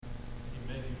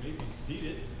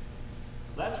seated.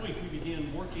 Last week we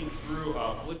began working through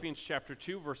Philippians Chapter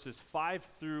 2, verses 5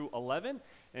 through 11,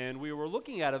 and we were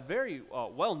looking at a very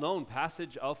well-known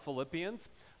passage of Philippians.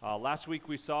 Last week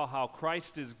we saw how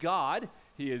Christ is God.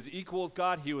 He is equal with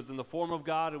God. He was in the form of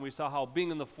God, and we saw how being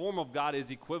in the form of God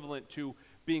is equivalent to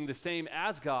being the same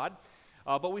as God.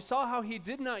 But we saw how he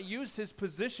did not use his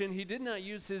position, he did not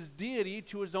use his deity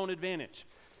to his own advantage.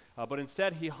 But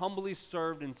instead he humbly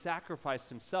served and sacrificed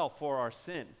himself for our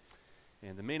sin.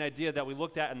 And the main idea that we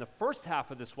looked at in the first half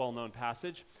of this well-known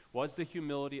passage was the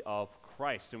humility of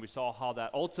Christ. And we saw how that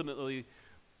ultimately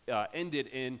ended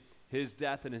in his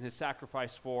death and in his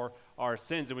sacrifice for our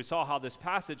sins. And we saw how this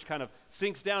passage kind of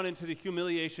sinks down into the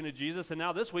humiliation of Jesus. And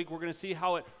now this week we're going to see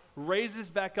how it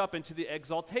raises back up into the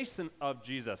exaltation of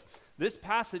Jesus. This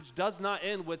passage does not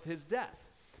end with his death.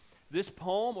 This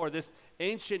poem or this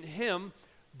ancient hymn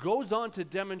goes on to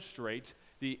demonstrate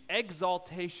the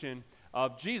exaltation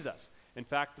of Jesus. In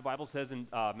fact, the Bible says in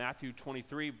Matthew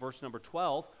 23, verse number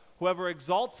 12, whoever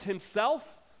exalts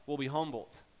himself will be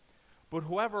humbled. But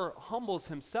whoever humbles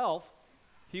himself,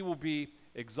 he will be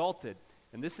exalted.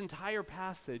 And this entire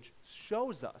passage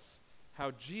shows us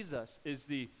how Jesus is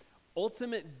the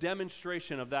ultimate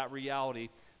demonstration of that reality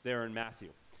there in Matthew.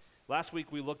 Last week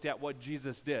we looked at what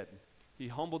Jesus did. He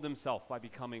humbled himself by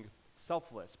becoming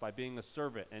selfless, by being a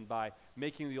servant, and by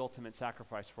making the ultimate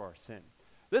sacrifice for our sin.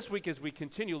 This week, as we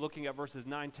continue looking at verses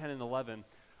 9, 10, and 11,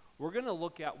 we're going to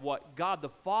look at what God the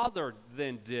Father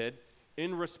then did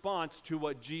in response to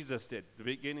what Jesus did. The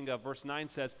beginning of verse 9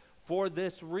 says, for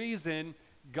this reason,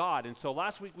 God. And so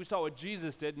last week we saw what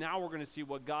Jesus did. Now we're going to see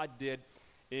what God did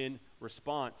in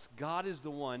response. God is the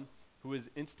one who is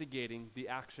instigating the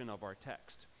action of our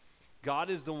text. God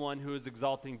is the one who is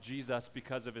exalting Jesus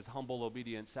because of his humble,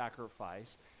 obedient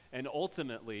sacrifice. And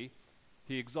ultimately,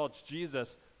 he exalts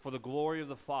Jesus for the glory of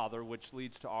the Father, which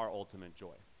leads to our ultimate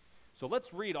joy. So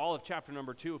let's read all of chapter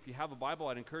number 2. If you have a Bible,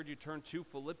 I'd encourage you to turn to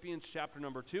Philippians chapter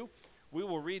number 2. We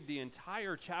will read the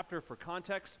entire chapter for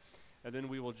context, and then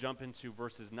we will jump into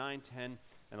verses 9, 10,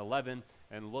 and 11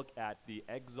 and look at the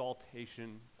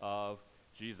exaltation of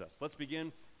Jesus. Let's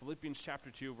begin Philippians chapter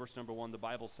 2, verse number 1. The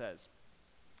Bible says,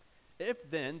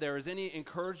 if then there is any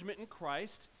encouragement in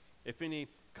Christ, if any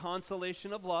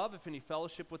consolation of love, if any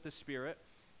fellowship with the Spirit,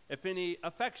 if any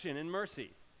affection and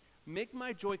mercy, make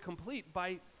my joy complete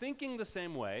by thinking the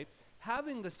same way,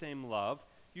 having the same love,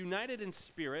 united in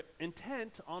spirit,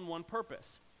 intent on one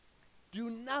purpose. Do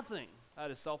nothing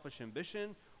out of selfish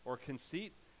ambition or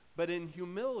conceit, but in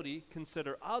humility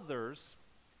consider others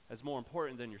as more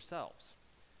important than yourselves.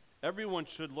 Everyone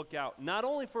should look out not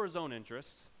only for his own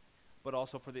interests, but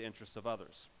also for the interests of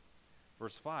others.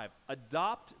 Verse 5,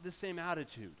 adopt the same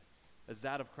attitude as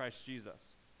that of Christ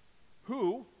Jesus,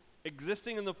 who,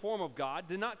 existing in the form of God,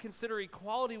 did not consider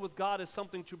equality with God as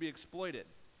something to be exploited.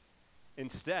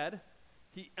 Instead,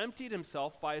 he emptied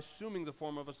himself by assuming the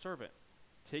form of a servant,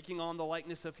 taking on the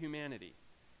likeness of humanity.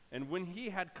 And when he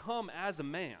had come as a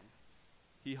man,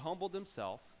 he humbled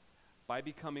himself by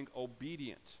becoming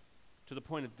obedient to the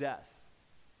point of death,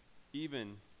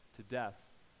 even to death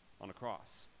on a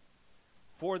cross.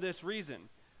 For this reason,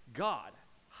 God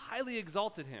highly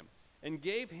exalted him and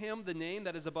gave him the name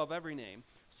that is above every name,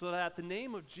 so that at the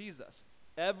name of Jesus,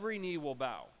 every knee will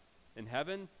bow, in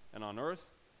heaven and on earth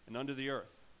and under the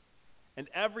earth. And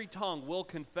every tongue will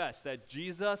confess that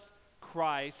Jesus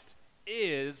Christ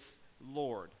is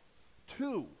Lord,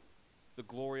 to the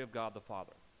glory of God the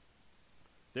Father.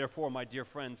 Therefore, my dear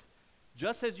friends,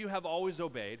 just as you have always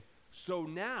obeyed, so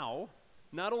now,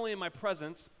 not only in my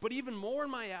presence, but even more in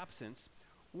my absence,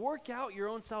 work out your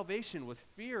own salvation with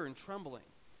fear and trembling.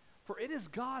 For it is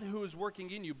God who is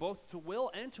working in you both to will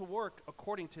and to work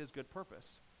according to his good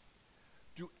purpose.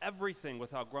 Do everything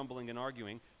without grumbling and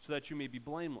arguing, so that you may be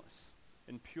blameless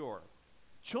and pure,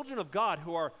 children of God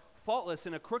who are faultless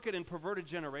in a crooked and perverted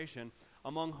generation,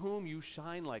 among whom you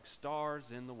shine like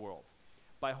stars in the world,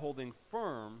 by holding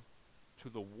firm to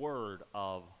the word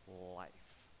of life.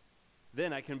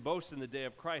 Then I can boast in the day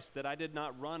of Christ that I did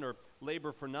not run or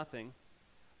labor for nothing.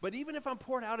 But even if I'm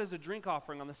poured out as a drink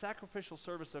offering on the sacrificial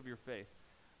service of your faith,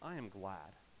 I am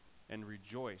glad and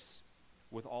rejoice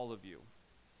with all of you.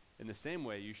 In the same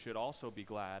way, you should also be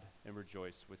glad and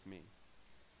rejoice with me.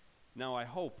 Now I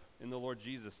hope in the Lord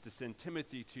Jesus to send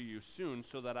Timothy to you soon,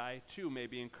 so that I too may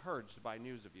be encouraged by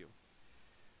news of you.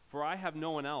 For I have no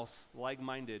one else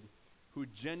like-minded who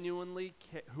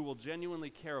will genuinely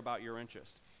care about your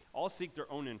interest. All seek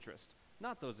their own interest,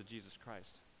 not those of Jesus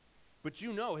Christ. But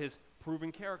you know his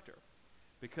proven character,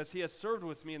 because he has served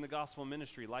with me in the gospel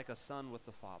ministry like a son with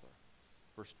the Father.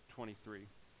 Verse 23.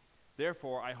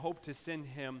 Therefore, I hope to send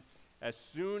him as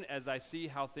soon as I see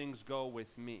how things go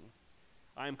with me.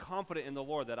 I am confident in the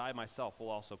Lord that I myself will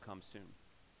also come soon.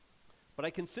 But I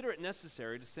consider it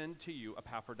necessary to send to you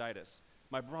Epaphroditus,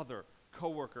 my brother,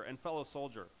 co-worker, and fellow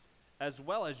soldier, as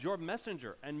well as your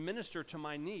messenger and minister to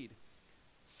my need,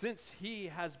 since he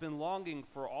has been longing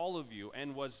for all of you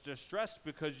and was distressed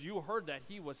because you heard that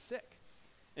he was sick.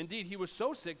 Indeed, he was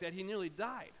so sick that he nearly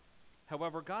died.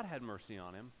 However, God had mercy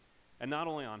on him, and not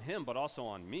only on him, but also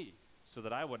on me, so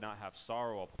that I would not have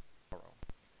sorrow upon sorrow.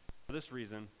 For this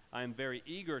reason, I am very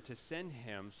eager to send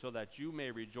him, so that you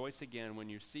may rejoice again when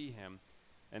you see him,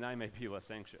 and I may be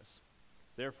less anxious.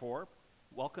 Therefore,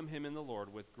 welcome him in the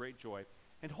Lord with great joy,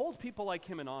 and hold people like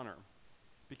him in honor,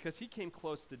 because he came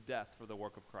close to death for the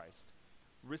work of Christ,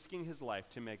 risking his life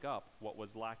to make up what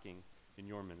was lacking in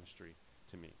your ministry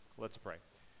to me. Let's pray.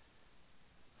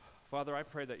 Father, I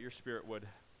pray that your Spirit would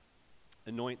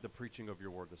anoint the preaching of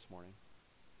your word this morning.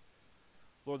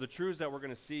 Lord, the truths that we're going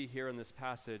to see here in this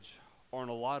passage are in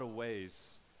a lot of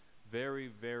ways very,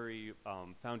 very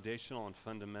foundational and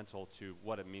fundamental to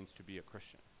what it means to be a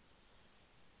Christian.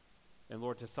 And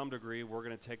Lord, to some degree, we're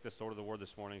going to take this sword of the word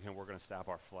this morning and we're going to stab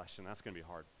our flesh, and that's going to be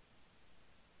hard.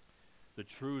 The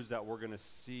truths that we're going to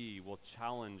see will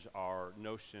challenge our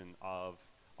notion of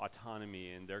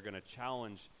autonomy, and they're going to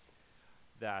challenge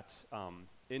that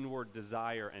inward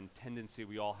desire and tendency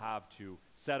we all have to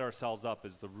set ourselves up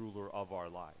as the ruler of our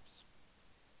lives.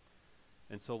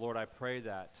 And so, Lord, I pray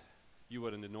that you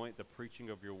would anoint the preaching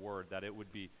of your word, that it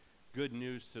would be good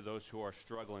news to those who are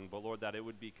struggling, but Lord, that it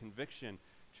would be conviction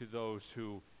to those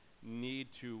who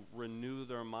need to renew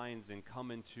their minds and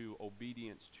come into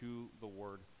obedience to the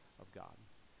word of God.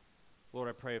 Lord,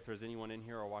 I pray if there's anyone in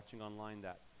here or watching online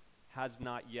that has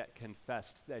not yet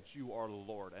confessed that you are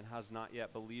Lord and has not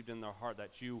yet believed in their heart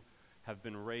that you have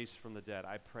been raised from the dead,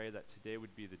 I pray that today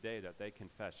would be the day that they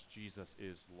confess Jesus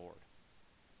is Lord.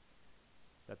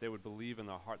 That they would believe in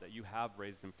their heart that you have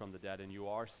raised him from the dead and you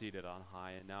are seated on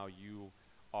high and now you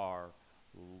are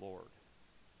Lord.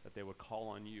 That they would call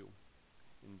on you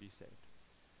and be saved.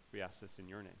 We ask this in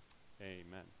your name.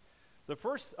 Amen. The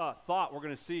first thought we're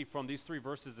going to see from these three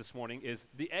verses this morning is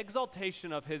the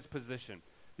exaltation of his position.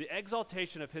 The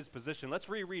exaltation of his position. Let's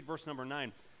reread verse number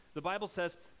 9. The Bible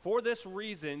says, for this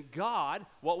reason, God,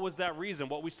 what was that reason?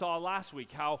 What we saw last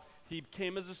week, how he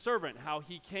came as a servant, how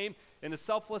he came in a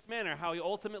selfless manner, how he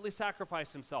ultimately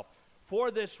sacrificed himself. For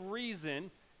this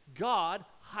reason, God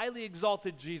highly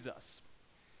exalted Jesus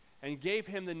and gave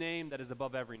him the name that is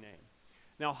above every name.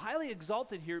 Now, highly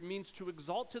exalted here means to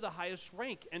exalt to the highest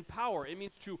rank and power. It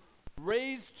means to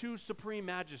raise to supreme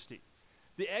majesty.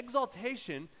 The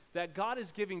exaltation that God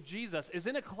is giving Jesus is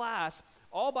in a class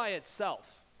all by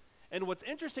itself. And what's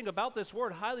interesting about this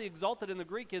word, highly exalted in the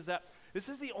Greek, is that this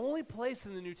is the only place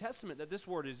in the New Testament that this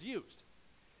word is used.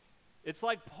 It's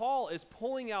like Paul is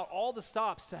pulling out all the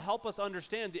stops to help us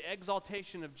understand the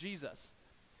exaltation of Jesus.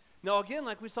 Now again,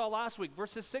 like we saw last week,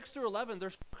 verses 6 through 11, they're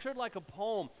structured like a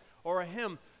poem or a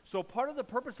hymn. So part of the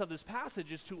purpose of this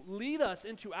passage is to lead us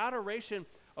into adoration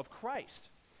of Christ.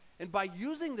 And by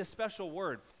using this special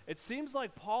word, it seems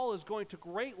like Paul is going to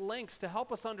great lengths to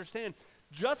help us understand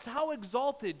just how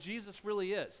exalted Jesus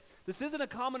really is. This isn't a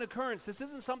common occurrence. This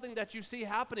isn't something that you see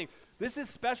happening. This is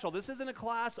special. This isn't a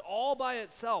class all by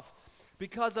itself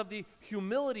because of the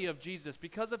humility of Jesus,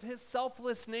 because of his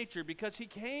selfless nature, because he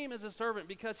came as a servant,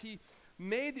 because he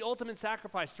made the ultimate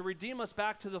sacrifice to redeem us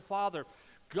back to the Father.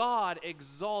 God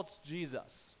exalts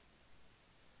Jesus.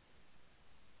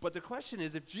 But the question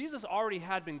is, if Jesus already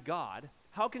had been God,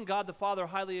 how can God the Father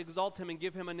highly exalt him and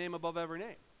give him a name above every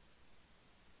name?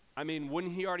 I mean,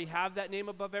 wouldn't he already have that name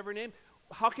above every name?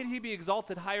 How can he be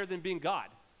exalted higher than being God?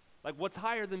 Like, what's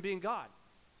higher than being God?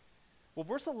 Well,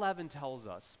 verse 11 tells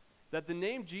us that the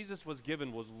name Jesus was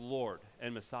given was Lord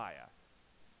and Messiah.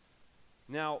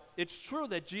 Now, it's true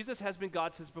that Jesus has been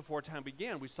God since before time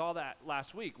began. We saw that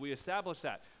last week. We established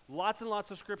that. Lots and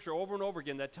lots of scripture over and over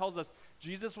again that tells us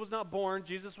Jesus was not born,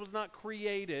 Jesus was not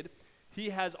created.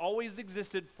 He has always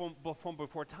existed from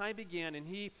before time began, and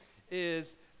he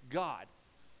is God.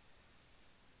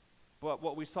 But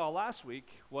what we saw last week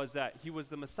was that he was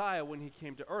the Messiah when he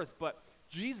came to earth. But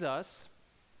Jesus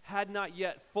had not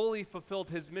yet fully fulfilled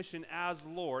his mission as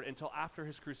Lord until after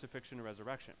his crucifixion and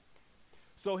resurrection.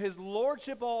 So his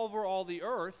lordship over all the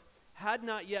earth had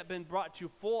not yet been brought to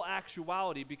full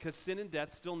actuality because sin and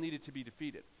death still needed to be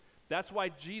defeated. That's why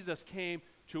Jesus came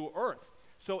to earth.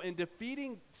 So in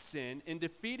defeating sin, in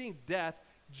defeating death,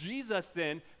 Jesus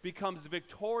then becomes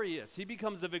victorious. He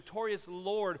becomes the victorious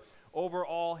Lord over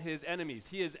all his enemies.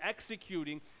 He is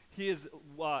executing his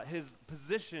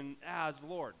position as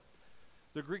Lord.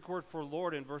 The Greek word for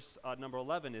Lord in verse number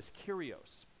 11 is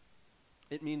Kyrios.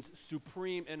 It means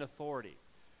supreme in authority.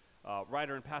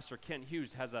 Writer and pastor Kent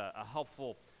Hughes has a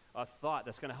helpful thought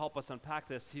that's going to help us unpack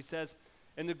this. He says,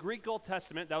 in the Greek Old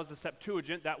Testament, that was the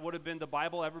Septuagint, that would have been the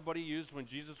Bible everybody used when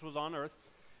Jesus was on earth.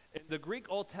 In the Greek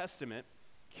Old Testament,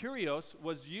 Kyrios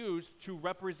was used to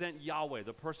represent Yahweh,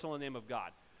 the personal name of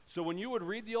God. So when you would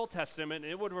read the Old Testament,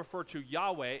 it would refer to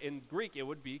Yahweh. In Greek, it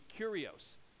would be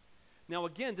Kyrios. Now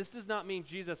again, this does not mean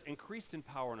Jesus increased in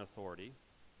power and authority.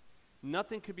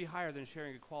 Nothing could be higher than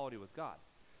sharing equality with God.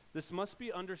 This must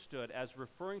be understood as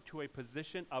referring to a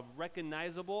position of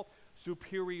recognizable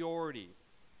superiority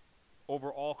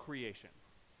over all creation,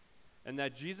 and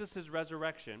that Jesus'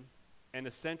 resurrection and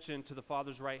ascension to the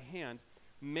Father's right hand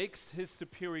makes his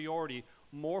superiority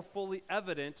more fully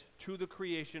evident to the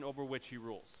creation over which he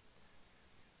rules.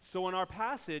 So when our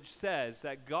passage says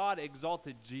that God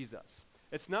exalted Jesus,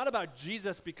 it's not about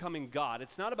Jesus becoming God.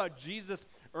 It's not about Jesus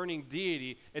earning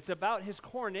deity. It's about his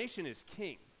coronation as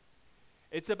king.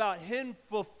 It's about him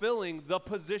fulfilling the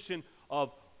position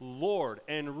of Lord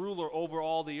and ruler over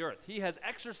all the earth. He has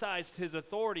exercised his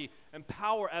authority and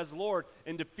power as Lord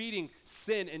in defeating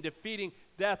sin and defeating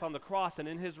death on the cross and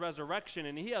in his resurrection,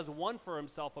 and he has won for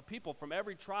himself a people from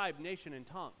every tribe, nation, and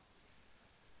tongue.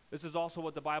 This is also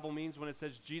what the Bible means when it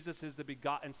says Jesus is the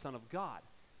begotten Son of God.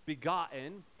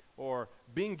 Begotten, or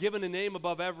being given a name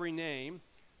above every name,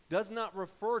 does not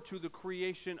refer to the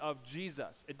creation of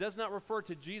Jesus. It does not refer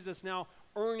to Jesus now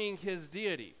earning his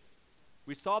deity.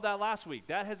 We saw that last week.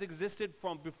 That has existed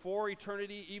from before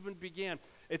eternity even began.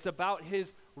 It's about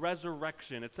his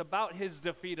resurrection. It's about his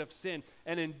defeat of sin.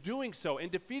 And in doing so, in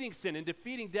defeating sin, in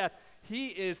defeating death, he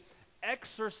is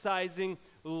exercising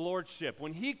lordship.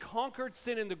 When he conquered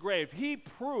sin in the grave, he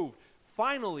proved,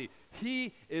 finally,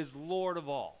 he is Lord of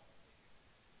all.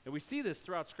 And we see this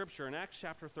throughout Scripture in Acts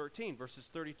chapter 13, verses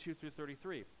 32 through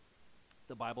 33.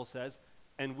 The Bible says,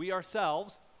 "And we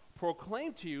ourselves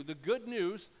proclaim to you the good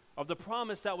news of the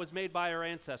promise that was made by our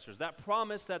ancestors." That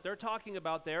promise that they're talking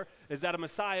about there is that a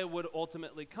Messiah would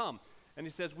ultimately come. And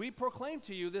he says, we proclaim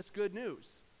to you this good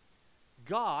news.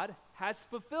 God has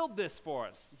fulfilled this for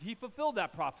us. He fulfilled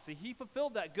that prophecy. He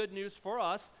fulfilled that good news for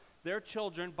us, their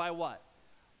children, by what?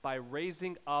 By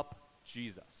raising up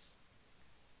Jesus.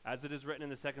 As it is written in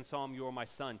the second Psalm, "You are my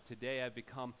son. Today I have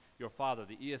become your father."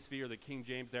 The ESV or the King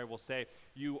James there will say,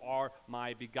 "You are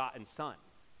my begotten son."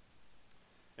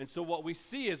 And so what we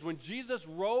see is when Jesus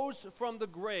rose from the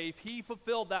grave, he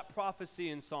fulfilled that prophecy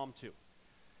in Psalm 2.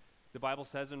 The Bible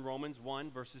says in Romans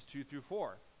 1, verses 2 through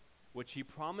 4, which he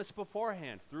promised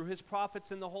beforehand through his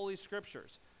prophets in the Holy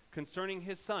Scriptures concerning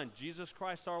his Son, Jesus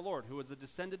Christ our Lord, who was a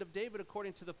descendant of David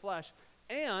according to the flesh,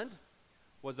 and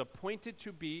was appointed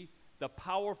to be the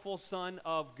powerful Son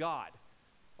of God,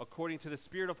 according to the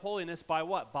Spirit of holiness, by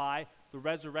what? By the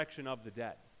resurrection of the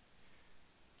dead.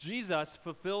 Jesus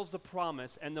fulfills the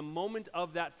promise, and the moment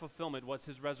of that fulfillment was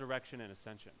his resurrection and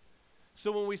ascension.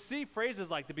 So when we see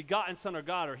phrases like the begotten Son of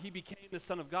God or he became the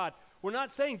Son of God, we're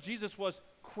not saying Jesus was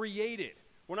created.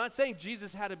 We're not saying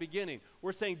Jesus had a beginning.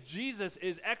 We're saying Jesus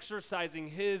is exercising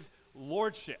his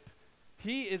lordship.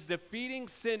 He is defeating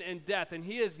sin and death, and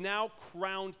he is now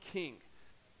crowned king.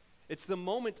 It's the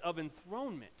moment of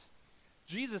enthronement.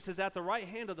 Jesus is at the right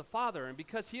hand of the Father, and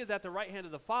because he is at the right hand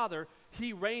of the Father,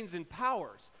 he reigns in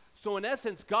powers. So in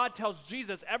essence, God tells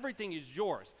Jesus, everything is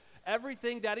yours.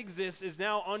 Everything that exists is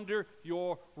now under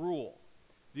your rule.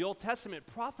 The Old Testament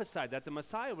prophesied that the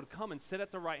Messiah would come and sit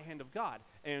at the right hand of God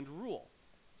and rule.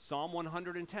 Psalm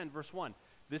 110, verse 1.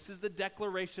 This is the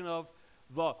declaration of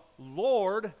the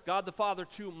Lord, God the Father,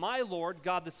 to my Lord,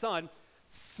 God the Son.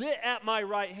 Sit at my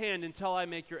right hand until I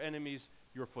make your enemies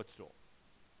your footstool.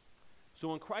 So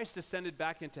when Christ ascended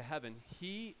back into heaven,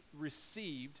 he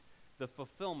received the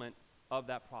fulfillment of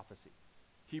that prophecy.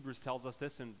 Hebrews tells us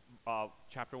this in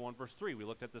chapter 1, verse 3. We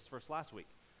looked at this verse last week.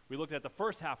 We looked at the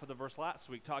first half of the verse last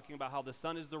week, talking about how the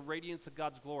Son is the radiance of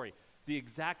God's glory, the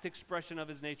exact expression of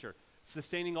his nature,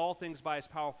 sustaining all things by his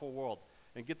powerful word.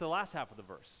 And get the last half of the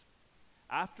verse.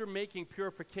 After making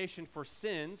purification for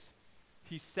sins,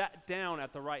 he sat down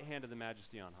at the right hand of the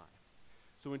Majesty on high.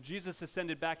 So when Jesus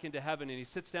ascended back into heaven and he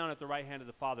sits down at the right hand of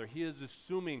the Father, he is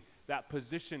assuming that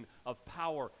position of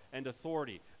power and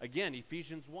authority. Again,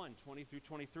 Ephesians 1, 20 through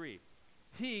 23.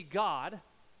 He, God,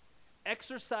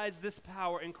 exercised this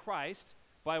power in Christ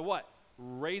by what?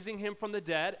 Raising him from the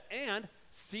dead and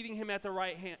seating him at the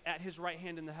right hand, at his right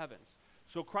hand in the heavens.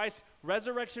 So Christ's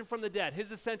resurrection from the dead,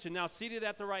 his ascension, now seated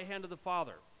at the right hand of the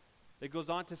Father. It goes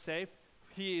on to say,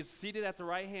 he is seated at the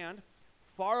right hand,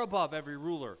 far above every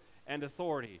ruler and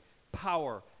authority,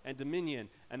 power and dominion,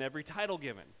 and every title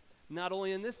given, not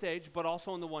only in this age, but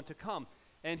also in the one to come.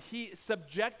 And he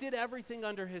subjected everything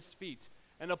under his feet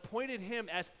and appointed him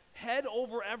as head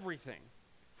over everything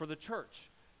for the church,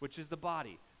 which is the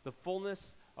body, the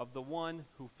fullness of the one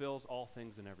who fills all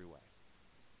things in every way.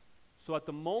 So at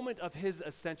the moment of his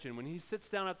ascension, when he sits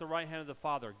down at the right hand of the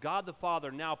Father, God the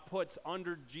Father now puts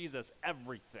under Jesus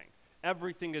everything.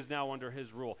 Everything is now under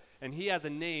his rule. And he has a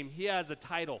name, he has a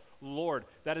title, Lord,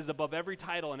 that is above every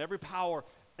title and every power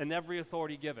and every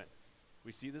authority given.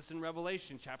 We see this in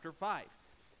Revelation chapter 5.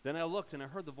 Then I looked and I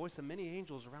heard the voice of many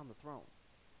angels around the throne,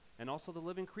 and also the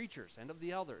living creatures and of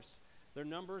the elders. Their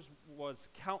number was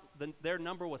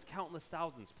countless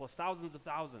thousands, plus thousands of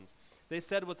thousands. They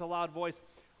said with a loud voice,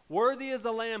 "Worthy is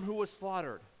the Lamb who was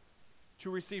slaughtered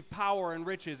to receive power and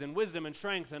riches and wisdom and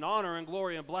strength and honor and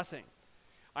glory and blessing."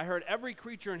 I heard every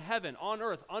creature in heaven, on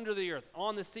earth, under the earth,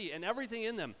 on the sea, and everything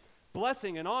in them,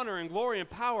 blessing and honor and glory and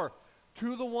power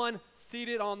to the one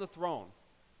seated on the throne,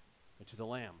 and to the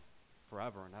Lamb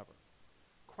forever and ever.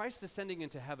 Christ ascending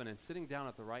into heaven and sitting down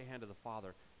at the right hand of the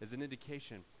Father is an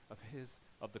indication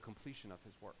of the completion of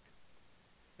his work.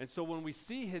 And so when we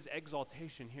see his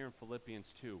exaltation here in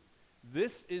Philippians 2,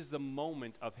 this is the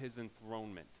moment of his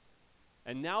enthronement.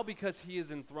 And now because he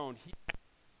is enthroned, he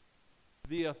has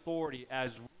the authority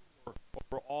as ruler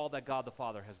over all that God the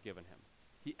Father has given him.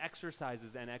 He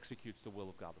exercises and executes the will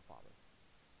of God the Father.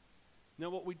 Now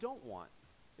what we don't want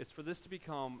is for this to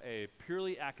become a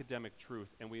purely academic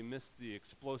truth and we miss the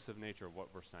explosive nature of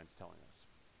what verse 9 is telling us.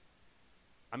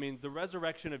 I mean, the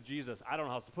resurrection of Jesus, I don't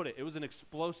know how else to put it, it was an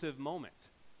explosive moment.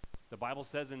 The Bible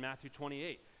says in Matthew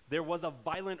 28, there was a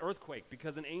violent earthquake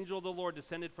because an angel of the Lord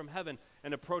descended from heaven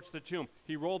and approached the tomb.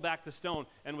 He rolled back the stone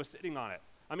and was sitting on it.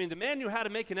 I mean, the man knew how to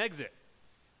make an exit.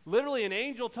 Literally, an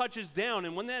angel touches down,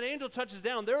 and when that angel touches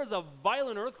down, there is a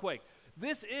violent earthquake.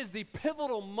 This is the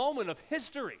pivotal moment of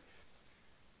history.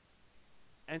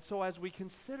 And so as we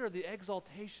consider the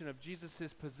exaltation of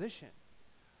Jesus' position,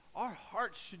 our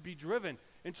hearts should be driven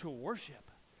into worship.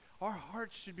 Our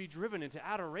hearts should be driven into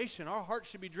adoration. Our hearts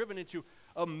should be driven into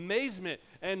amazement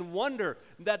and wonder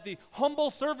that the humble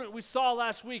servant we saw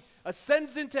last week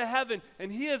ascends into heaven,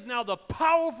 and he is now the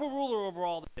powerful ruler over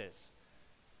all that is.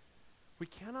 We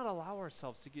cannot allow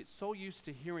ourselves to get so used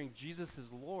to hearing Jesus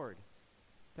is Lord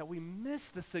that we miss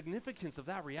the significance of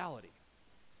that reality.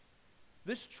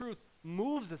 This truth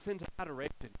moves us into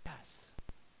adoration, yes.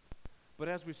 But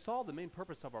as we saw, the main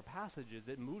purpose of our passage is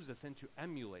it moves us into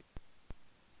emulate.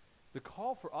 The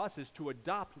call for us is to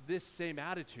adopt this same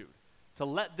attitude, to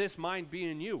let this mind be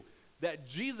in you, that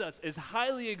Jesus is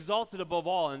highly exalted above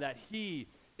all and that he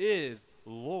is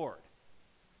Lord.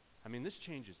 I mean, this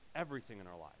changes everything in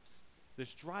our lives.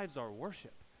 This drives our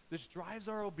worship. This drives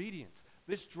our obedience.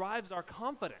 This drives our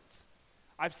confidence.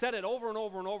 I've said it over and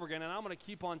over and over again, and I'm going to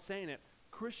keep on saying it.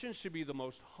 Christians should be the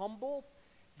most humble,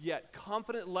 yet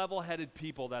confident, level-headed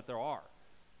people that there are,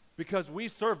 because we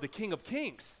serve the King of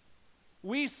Kings.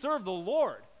 We serve the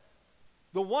Lord,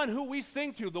 the one who we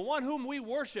sing to, the one whom we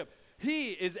worship.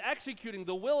 He is executing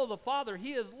the will of the Father.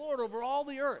 He is Lord over all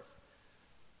the earth.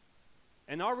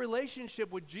 And our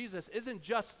relationship with Jesus isn't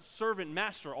just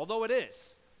servant-master, although it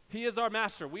is. He is our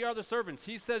master. We are the servants.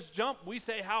 He says jump, we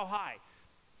say how high.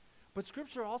 But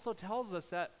Scripture also tells us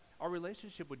that our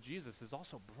relationship with Jesus is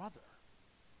also brother.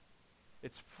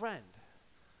 It's friend.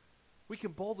 We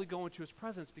can boldly go into his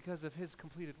presence because of his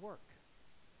completed work.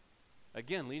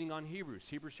 Again, leaning on Hebrews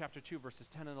Chapter 2, verses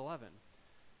 10 and 11.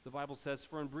 The Bible says,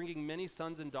 "For in bringing many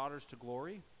sons and daughters to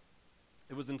glory,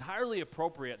 it was entirely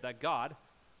appropriate that God,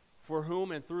 for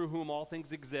whom and through whom all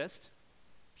things exist,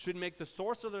 should make the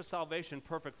source of their salvation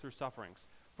perfect through sufferings.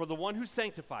 For the one who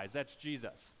sanctifies," that's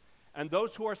Jesus, "and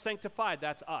those who are sanctified,"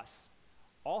 that's us,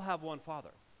 "all have one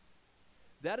Father.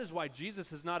 That is why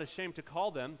Jesus is not ashamed to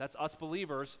call them," that's us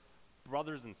believers,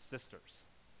 "brothers and sisters."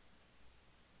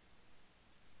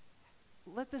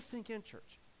 Let this sink in,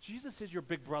 church. Jesus is your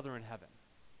big brother in heaven.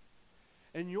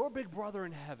 And your big brother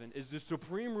in heaven is the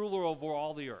supreme ruler over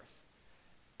all the earth.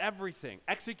 Everything,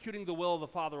 executing the will of the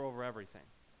Father over everything.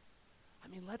 I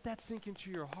mean, let that sink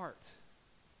into your heart.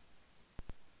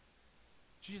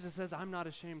 Jesus says, "I'm not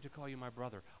ashamed to call you my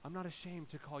brother. I'm not ashamed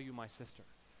to call you my sister.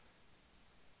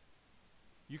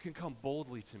 You can come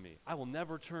boldly to me. I will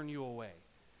never turn you away."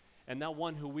 And that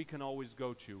one who we can always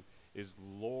go to is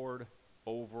Lord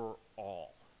over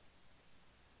all.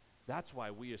 That's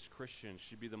why we as Christians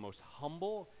should be the most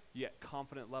humble yet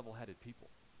confident, level-headed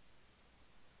people.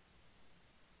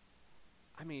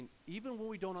 I mean, even when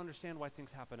we don't understand why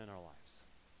things happen in our lives,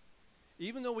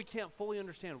 even though we can't fully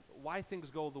understand why things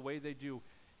go the way they do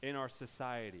in our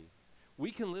society,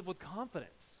 we can live with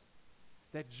confidence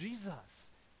that Jesus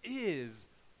is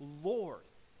Lord.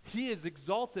 He is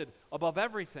exalted above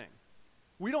everything.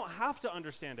 We don't have to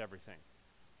understand everything.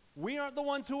 We aren't the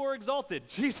ones who are exalted.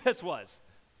 Jesus was.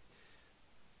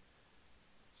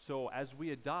 So as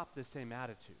we adopt the same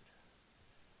attitude,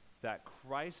 that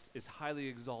Christ is highly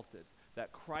exalted,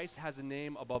 that Christ has a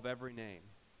name above every name,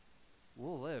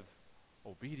 we'll live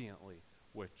obediently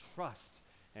with trust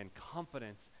and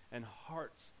confidence and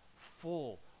hearts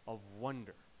full of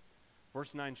wonder.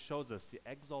 Verse 9 shows us the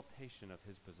exaltation of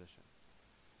his position.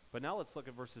 But now let's look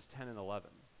at verses 10 and 11.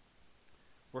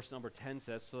 Verse number 10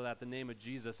 says, so that the name of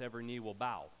Jesus every knee will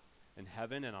bow in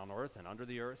heaven and on earth and under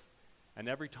the earth, and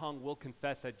every tongue will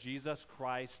confess that Jesus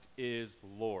Christ is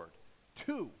Lord,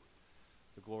 to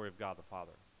the glory of God the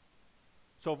Father.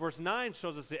 So verse 9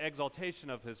 shows us the exaltation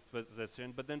of his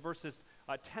position, but then verses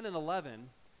 10 and 11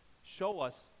 show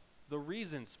us the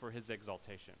reasons for his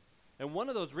exaltation. And one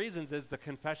of those reasons is the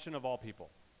confession of all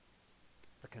people.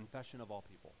 The confession of all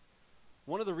people.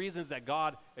 One of the reasons that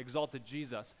God exalted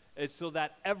Jesus is so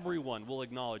that everyone will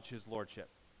acknowledge his lordship.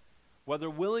 Whether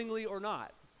willingly or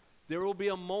not, there will be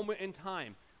a moment in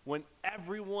time when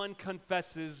everyone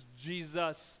confesses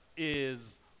Jesus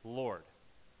is Lord.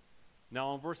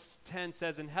 Now, in verse 10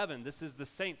 says in heaven, this is the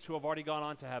saints who have already gone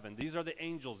on to heaven. These are the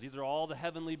angels. These are all the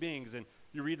heavenly beings. And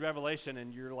you read Revelation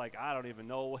and you're like, I don't even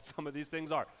know what some of these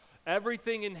things are.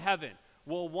 Everything in heaven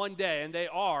will one day, and they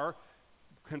are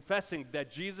confessing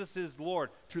that Jesus is Lord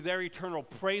to their eternal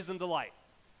praise and delight.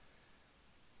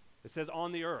 It says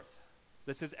on the earth.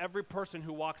 This is every person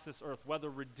who walks this earth, whether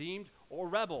redeemed or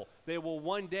rebel, they will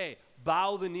one day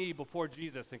bow the knee before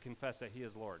Jesus and confess that he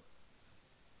is Lord.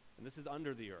 And this is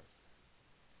under the earth.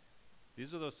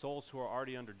 These are those souls who are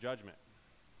already under judgment.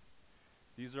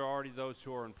 These are already those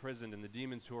who are imprisoned and the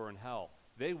demons who are in hell.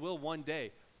 They will one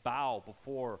day bow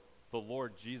before the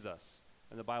Lord Jesus.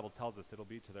 And the Bible tells us it'll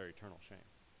be to their eternal shame.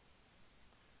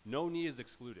 No knee is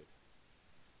excluded.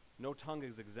 No tongue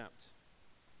is exempt.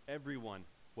 Everyone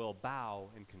will bow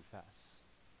and confess.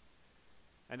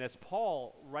 And as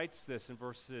Paul writes this in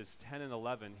verses 10 and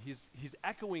 11, he's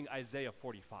echoing Isaiah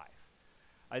 45.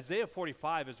 Isaiah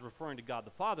 45 is referring to God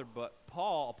the Father, but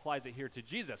Paul applies it here to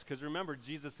Jesus, because remember,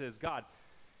 Jesus is God.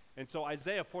 And so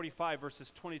Isaiah 45,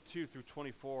 verses 22 through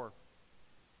 24,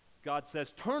 God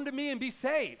says, turn to me and be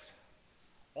saved,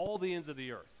 all the ends of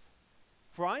the earth.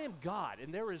 For I am God,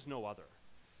 and there is no other.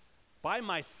 By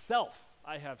myself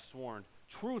I have sworn.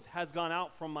 Truth has gone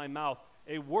out from my mouth,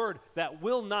 a word that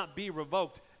will not be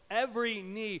revoked. Every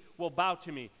knee will bow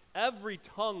to me. Every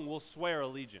tongue will swear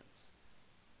allegiance.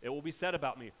 It will be said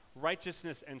about me,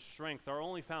 righteousness and strength are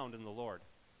only found in the Lord.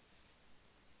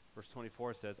 Verse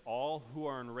 24 says, all who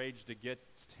are enraged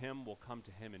against him will come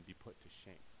to him and be put to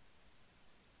shame.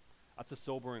 That's a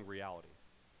sobering reality.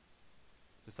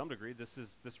 To some degree, this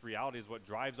reality is what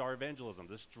drives our evangelism.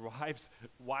 This drives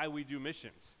why we do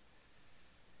missions.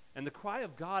 And the cry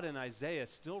of God in Isaiah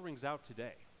still rings out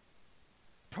today.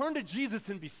 Turn to Jesus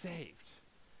and be saved.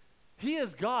 He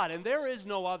is God, and there is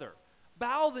no other.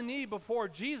 Bow the knee before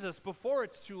Jesus before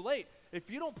it's too late.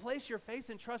 If you don't place your faith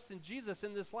and trust in Jesus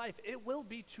in this life, it will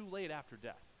be too late after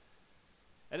death.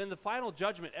 And in the final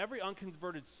judgment, every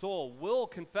unconverted soul will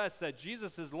confess that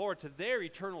Jesus is Lord to their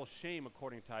eternal shame,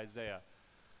 according to Isaiah.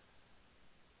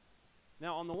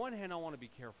 Now, on the one hand, I want to be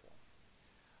careful.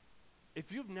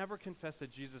 If you've never confessed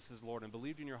that Jesus is Lord and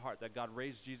believed in your heart that God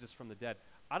raised Jesus from the dead,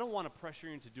 I don't want to pressure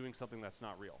you into doing something that's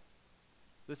not real.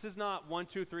 This is not 1,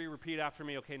 2, 3, repeat after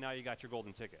me, okay, now you got your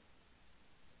golden ticket.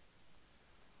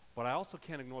 But I also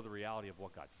can't ignore the reality of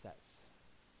what God says.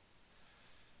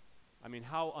 I mean,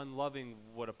 how unloving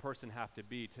would a person have to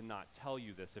be to not tell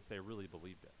you this if they really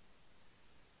believed it?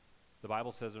 The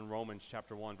Bible says in Romans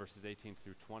Chapter 1, verses 18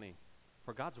 through 20,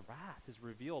 for God's wrath is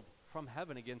revealed from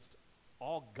heaven against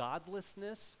all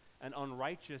godlessness and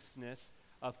unrighteousness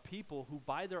of people who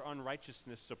by their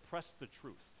unrighteousness suppress the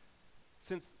truth.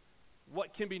 Since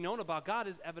what can be known about God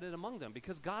is evident among them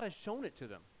because God has shown it to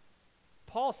them.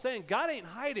 Paul's saying God ain't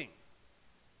hiding.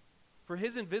 For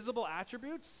his invisible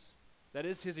attributes, that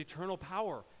is his eternal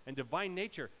power and divine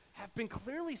nature, have been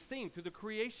clearly seen through the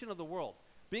creation of the world,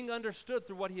 being understood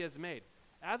through what he has made.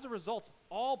 As a result,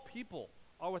 all people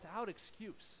are without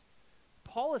excuse.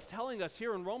 Paul is telling us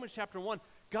here in Romans chapter 1,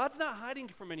 God's not hiding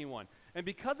from anyone. And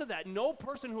because of that, no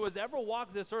person who has ever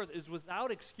walked this earth is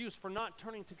without excuse for not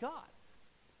turning to God.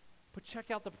 But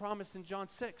check out the promise in John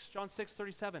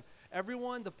 6:37.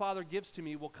 Everyone the Father gives to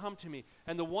me will come to me,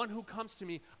 and the one who comes to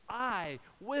me, I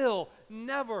will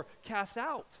never cast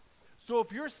out. So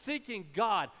if you're seeking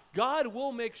God, God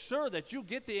will make sure that you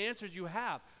get the answers you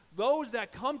have. Those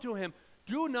that come to him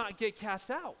do not get cast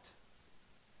out.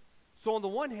 So on the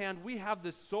one hand, we have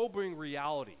this sobering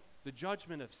reality, the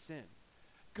judgment of sin.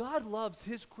 God loves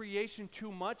his creation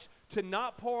too much to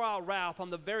not pour out wrath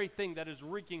on the very thing that is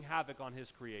wreaking havoc on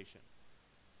his creation.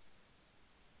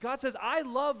 God says, I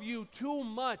love you too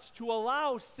much to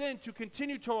allow sin to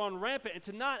continue to run rampant and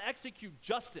to not execute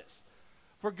justice.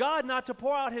 For God not to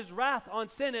pour out his wrath on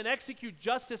sin and execute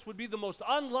justice would be the most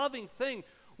unloving thing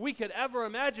we could ever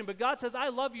imagine. But God says, I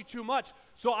love you too much,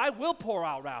 so I will pour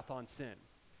out wrath on sin.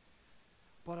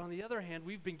 But on the other hand,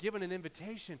 we've been given an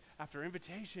invitation after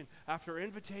invitation after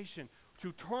invitation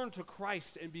to turn to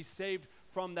Christ and be saved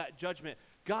from that judgment.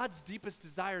 God's deepest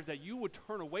desire is that you would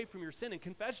turn away from your sin and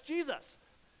confess Jesus.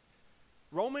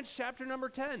 Romans chapter number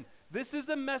 10. This is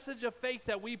a message of faith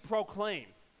that we proclaim.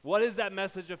 What is that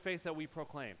message of faith that we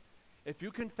proclaim? If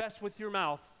you confess with your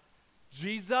mouth,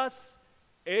 Jesus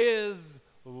is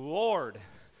Lord.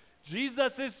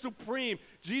 Jesus is supreme.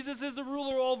 Jesus is the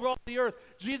ruler over all the earth.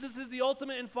 Jesus is the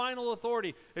ultimate and final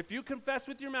authority. If you confess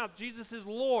with your mouth, Jesus is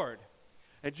Lord,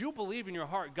 and you believe in your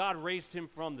heart God raised him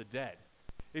from the dead,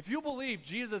 if you believe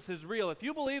Jesus is real, if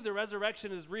you believe the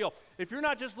resurrection is real, if you're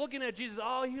not just looking at Jesus,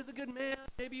 oh, he was a good man,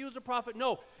 maybe he was a prophet.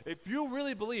 No, if you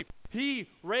really believe he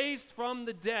raised from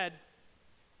the dead,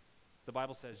 the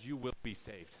Bible says you will be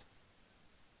saved.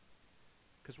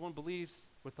 Because one believes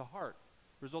with the heart,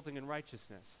 resulting in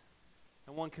righteousness,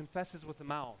 and one confesses with the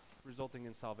mouth, resulting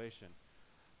in salvation.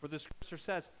 For the scripture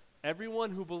says,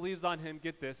 everyone who believes on him,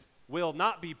 get this, will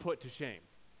not be put to shame.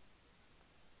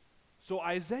 So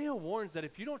Isaiah warns that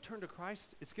if you don't turn to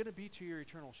Christ, it's going to be to your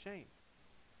eternal shame.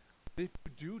 But if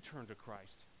you do turn to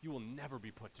Christ, you will never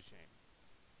be put to shame.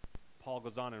 Paul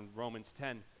goes on in Romans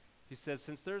 10. He says,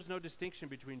 since there is no distinction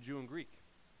between Jew and Greek,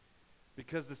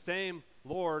 because the same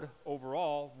Lord over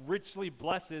all richly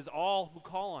blesses all who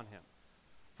call on him.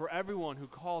 For everyone who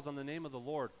calls on the name of the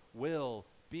Lord will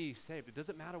be saved. It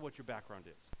doesn't matter what your background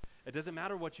is. It doesn't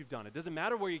matter what you've done. It doesn't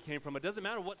matter where you came from. It doesn't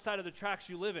matter what side of the tracks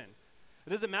you live in. It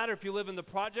doesn't matter if you live in the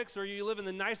projects or you live in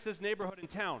the nicest neighborhood in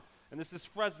town. And this is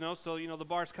Fresno, so the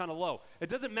bar's kind of low. It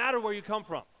doesn't matter where you come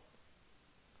from.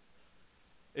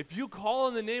 If you call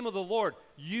on the name of the Lord,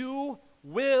 you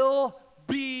will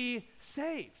be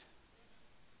saved.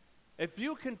 If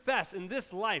you confess in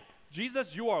this life,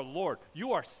 Jesus, you are Lord,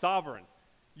 you are sovereign,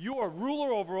 you are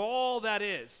ruler over all that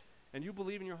is, and you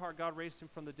believe in your heart God raised him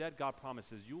from the dead, God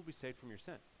promises you will be saved from your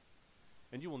sin,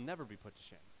 and you will never be put to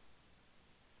shame.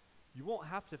 You won't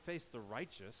have to face the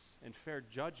righteous and fair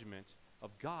judgment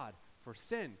of God for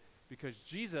sin because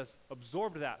Jesus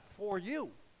absorbed that for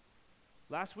you.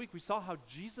 Last week we saw how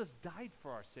Jesus died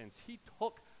for our sins. He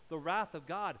took the wrath of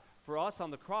God for us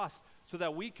on the cross so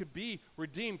that we could be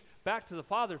redeemed back to the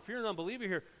Father. If you're an unbeliever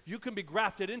here, you can be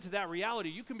grafted into that reality.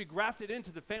 You can be grafted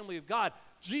into the family of God.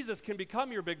 Jesus can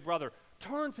become your big brother.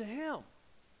 Turn to him.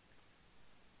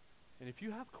 And if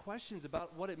you have questions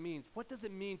about what it means, what does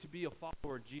it mean to be a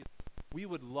follower of Jesus, we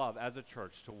would love as a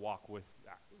church to walk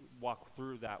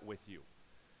through that with you.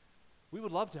 We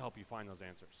would love to help you find those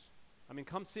answers. I mean,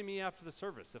 come see me after the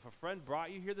service. If a friend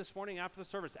brought you here this morning after the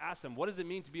service, ask them, what does it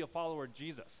mean to be a follower of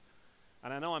Jesus?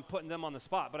 And I know I'm putting them on the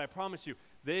spot, but I promise you,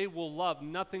 they will love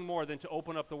nothing more than to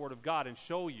open up the Word of God and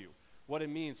show you what it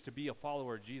means to be a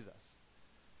follower of Jesus.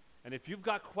 And if you've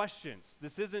got questions,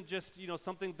 this isn't just,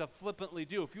 something to flippantly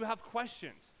do. If you have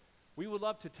questions, we would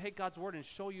love to take God's Word and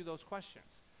show you those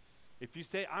questions. If you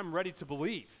say, I'm ready to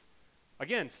believe,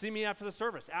 again, see me after the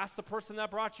service. Ask the person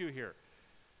that brought you here.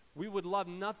 We would love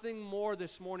nothing more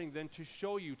this morning than to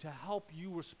show you, to help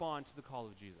you respond to the call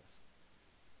of Jesus.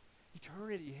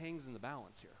 Eternity hangs in the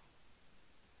balance here.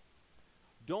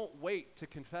 Don't wait to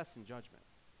confess in judgment.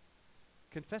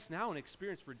 Confess now and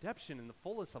experience redemption in the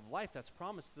fullness of life that's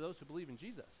promised to those who believe in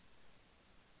Jesus.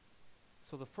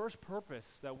 So the first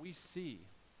purpose that we see,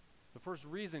 the first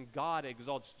reason God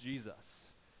exalts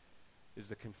Jesus is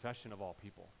the confession of all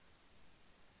people.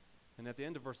 And at the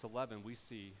end of verse 11, we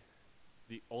see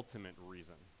the ultimate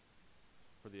reason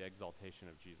for the exaltation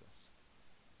of Jesus.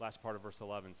 Last part of verse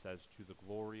 11 says, to the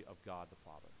glory of God the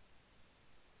Father.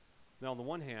 Now, on the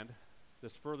one hand,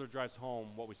 this further drives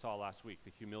home what we saw last week,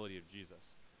 the humility of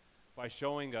Jesus, by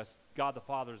showing us God the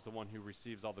Father is the one who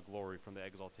receives all the glory from the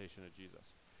exaltation of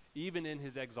Jesus. Even in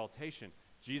his exaltation,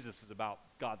 Jesus is about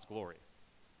God's glory.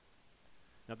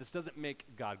 Now, this doesn't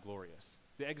make God glorious.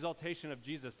 The exaltation of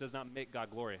Jesus does not make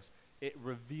God glorious. It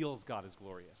reveals God as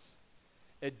glorious.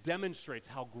 It demonstrates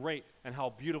how great and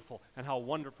how beautiful and how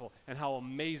wonderful and how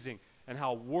amazing and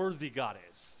how worthy God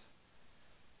is.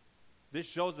 This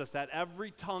shows us that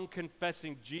every tongue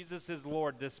confessing Jesus is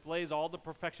Lord displays all the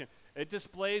perfection. It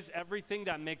displays everything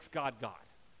that makes God God.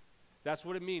 That's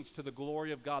what it means, to the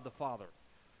glory of God the Father.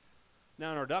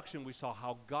 Now, in our introduction, we saw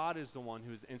how God is the one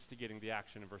who is instigating the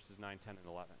action in verses 9, 10, and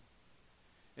 11.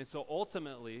 And so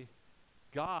ultimately,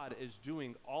 God is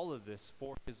doing all of this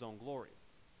for his own glory.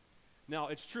 Now,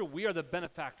 it's true, we are the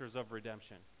benefactors of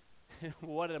redemption.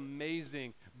 What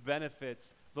amazing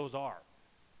benefits those are.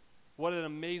 What an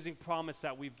amazing promise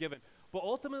that we've given. But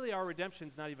ultimately, our redemption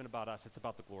is not even about us. It's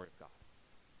about the glory of God.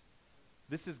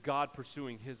 This is God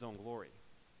pursuing his own glory.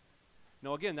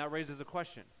 Now, again, that raises a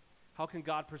question. How can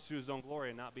God pursue his own glory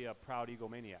and not be a proud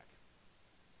egomaniac?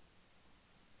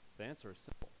 The answer is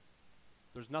simple.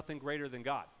 There's nothing greater than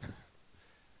God.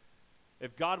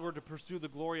 If God were to pursue the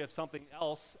glory of something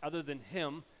else other than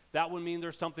him, that would mean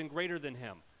there's something greater than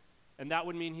him. And that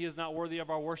would mean he is not worthy of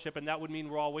our worship, and that would mean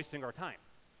we're all wasting our time.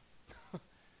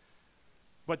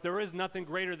 But there is nothing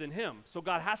greater than him. So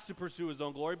God has to pursue his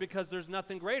own glory because there's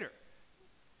nothing greater.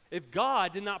 If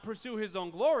God did not pursue his own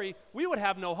glory, we would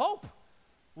have no hope.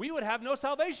 We would have no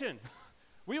salvation.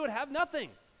 We would have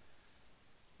nothing.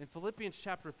 In Philippians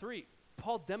Chapter 3,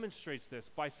 Paul demonstrates this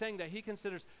by saying that he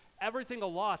considers everything a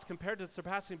loss compared to the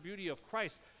surpassing beauty of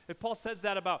Christ. If Paul says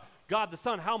that about God the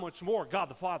Son, how much more God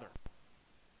the Father?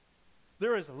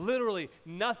 There is literally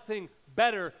nothing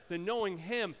better than knowing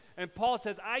him. And Paul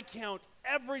says, I count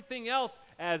everything else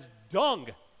as dung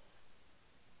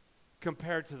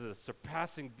compared to the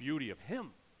surpassing beauty of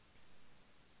him.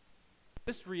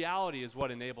 This reality is what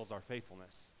enables our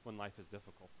faithfulness when life is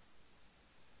difficult.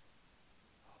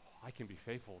 Oh, I can be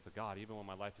faithful to God even when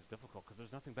my life is difficult because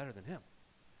there's nothing better than him.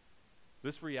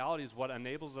 This reality is what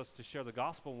enables us to share the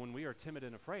gospel when we are timid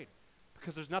and afraid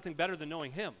because there's nothing better than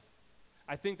knowing him.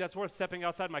 I think that's worth stepping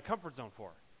outside my comfort zone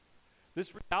for.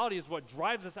 This reality is what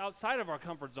drives us outside of our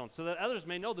comfort zone so that others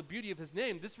may know the beauty of his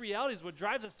name. This reality is what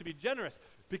drives us to be generous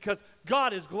because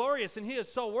God is glorious and he is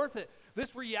so worth it.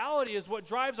 This reality is what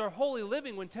drives our holy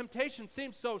living when temptation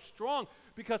seems so strong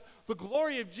because the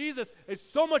glory of Jesus is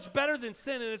so much better than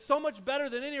sin and it's so much better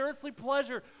than any earthly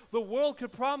pleasure the world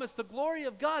could promise. The glory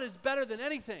of God is better than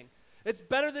anything. It's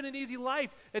better than an easy life.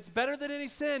 It's better than any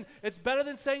sin. It's better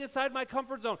than staying inside my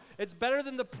comfort zone. It's better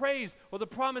than the praise or the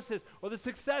promises or the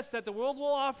success that the world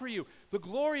will offer you. The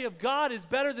glory of God is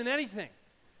better than anything.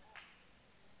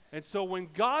 And so when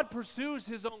God pursues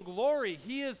his own glory,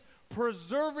 he is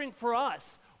preserving for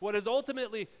us what is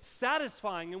ultimately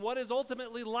satisfying and what is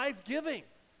ultimately life-giving.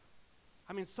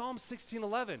 I mean, Psalm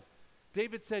 16:11,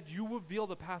 David said, you reveal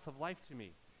the path of life to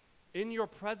me. In your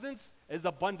presence is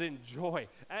abundant joy.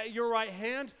 At your right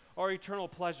hand are eternal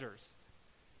pleasures.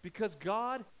 Because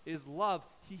God is love,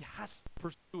 he has to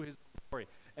pursue his glory.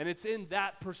 And it's in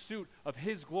that pursuit of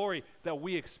his glory that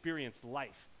we experience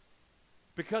life.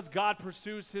 Because God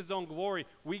pursues his own glory,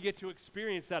 we get to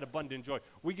experience that abundant joy.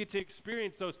 We get to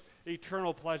experience those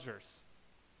eternal pleasures.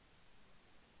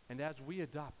 And as we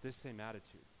adopt this same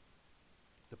attitude,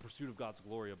 the pursuit of God's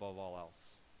glory above all else,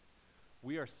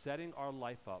 we are setting our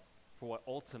life up for what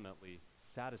ultimately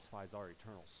satisfies our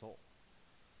eternal soul.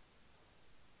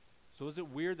 So is it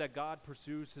weird that God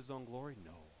pursues his own glory?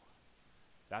 No.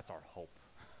 That's our hope.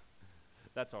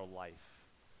 That's our life.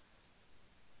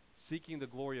 Seeking the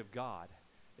glory of God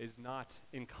is not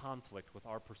in conflict with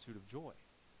our pursuit of joy.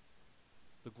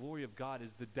 The glory of God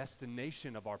is the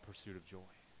destination of our pursuit of joy.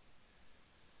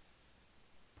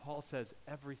 Paul says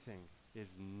everything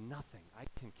is nothing. I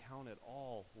can count it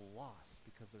all lost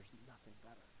because there's nothing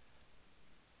better.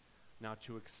 Now,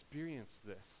 to experience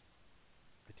this,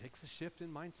 it takes a shift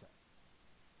in mindset.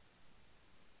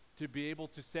 To be able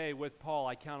to say with Paul,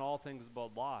 I count all things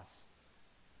but loss.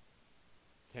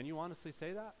 Can you honestly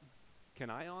say that?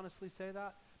 Can I honestly say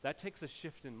that? That takes a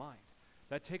shift in mind.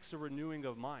 That takes a renewing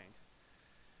of mind.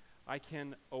 I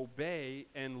can obey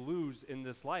and lose in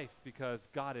this life because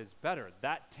God is better.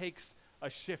 That takes a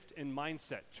shift in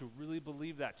mindset to really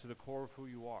believe that to the core of who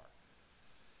you are.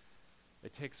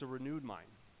 It takes a renewed mind.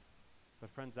 But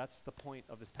friends, that's the point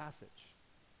of this passage.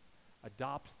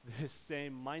 Adopt this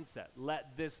same mindset.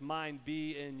 Let this mind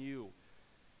be in you.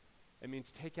 It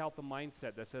means take out the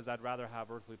mindset that says I'd rather have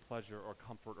earthly pleasure or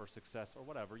comfort or success or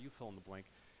whatever, you fill in the blank.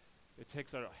 It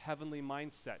takes a heavenly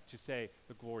mindset to say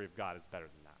the glory of God is better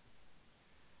than that.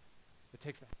 It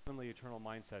takes a heavenly eternal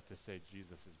mindset to say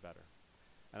Jesus is better.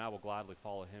 And I will gladly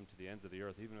follow him to the ends of the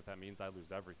earth, even if that means I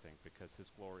lose everything, because his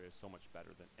glory is so much better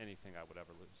than anything I would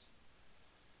ever lose.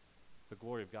 The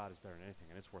glory of God is better than anything,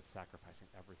 and it's worth sacrificing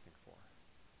everything for.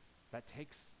 That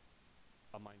takes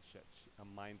a mindset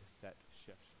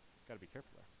shift. Got to be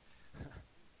careful there.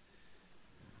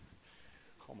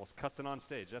 Almost cussing on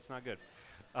stage. That's not good.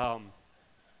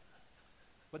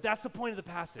 But that's the point of the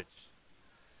passage.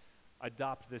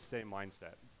 Adopt this same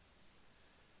mindset.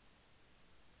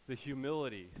 The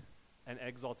humility and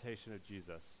exaltation of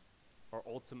Jesus are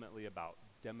ultimately about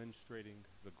demonstrating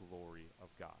the glory of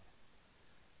God.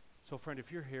 So friend,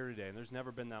 if you're here today and there's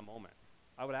never been that moment,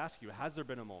 I would ask you, has there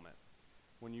been a moment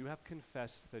when you have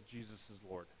confessed that Jesus is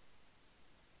Lord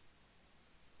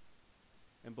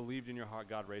and believed in your heart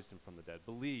God raised him from the dead?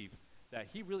 Believe that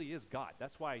he really is God.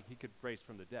 That's why he could raise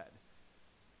from the dead.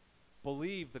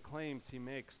 Believe the claims he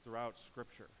makes throughout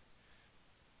Scripture.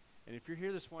 And if you're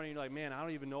here this morning, you're like, man, I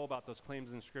don't even know about those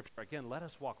claims in Scripture. Again, let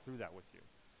us walk through that with you.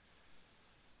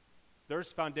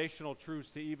 There's foundational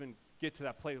truths to even get to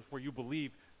that place where you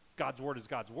believe God's word is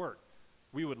God's word.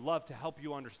 We would love to help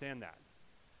you understand that.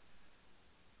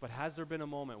 But has there been a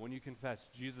moment when you confess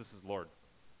Jesus is Lord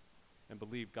and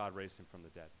believe God raised him from the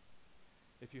dead?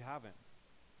 If you haven't,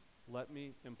 let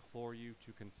me implore you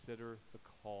to consider the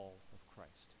call of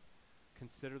Christ.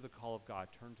 Consider the call of God.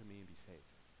 Turn to me and be saved.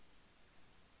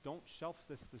 Don't shelf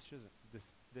this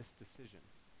decision.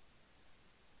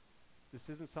 This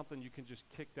isn't something you can just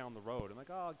kick down the road and like,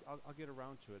 oh, I'll get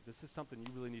around to it. This is something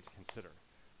you really need to consider.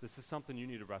 This is something you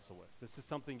need to wrestle with. This is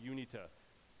something you need to,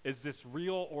 is this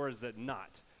real or is it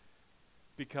not?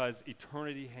 Because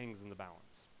eternity hangs in the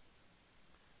balance.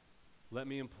 Let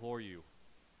me implore you,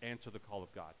 answer the call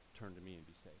of God. Turn to me and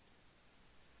be saved.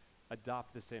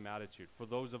 Adopt the same attitude. For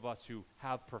those of us who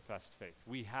have professed faith,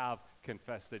 we have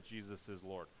confessed that Jesus is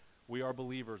Lord. We are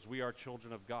believers. We are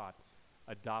children of God.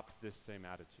 Adopt this same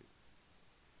attitude.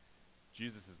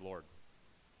 Jesus is Lord.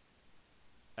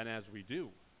 And as we do,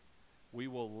 we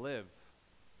will live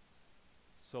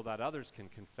so that others can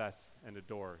confess and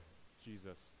adore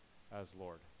Jesus as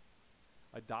Lord.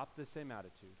 Adopt the same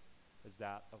attitude as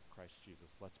that of Christ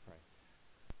Jesus. Let's pray.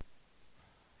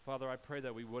 Father, I pray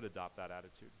that we would adopt that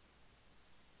attitude.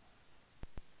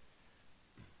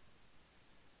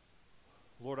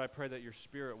 Lord, I pray that your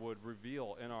Spirit would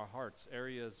reveal in our hearts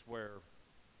areas where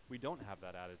we don't have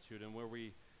that attitude and where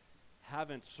we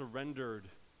haven't surrendered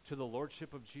to the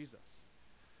Lordship of Jesus.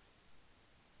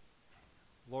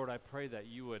 Lord, I pray that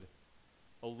you would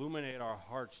illuminate our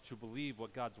hearts to believe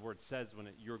what God's word says when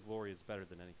your glory is better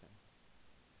than anything.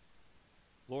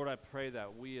 Lord, I pray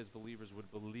that we as believers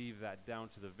would believe that down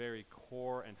to the very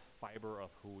core and fiber of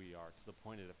who we are, to the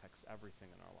point it affects everything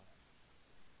in our life.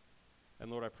 And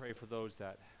Lord, I pray for those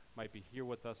that might be here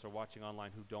with us or watching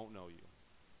online who don't know you,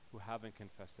 who haven't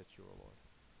confessed that you are Lord.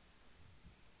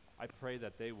 I pray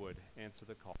that they would answer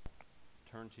the call,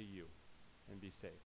 turn to you, and be saved.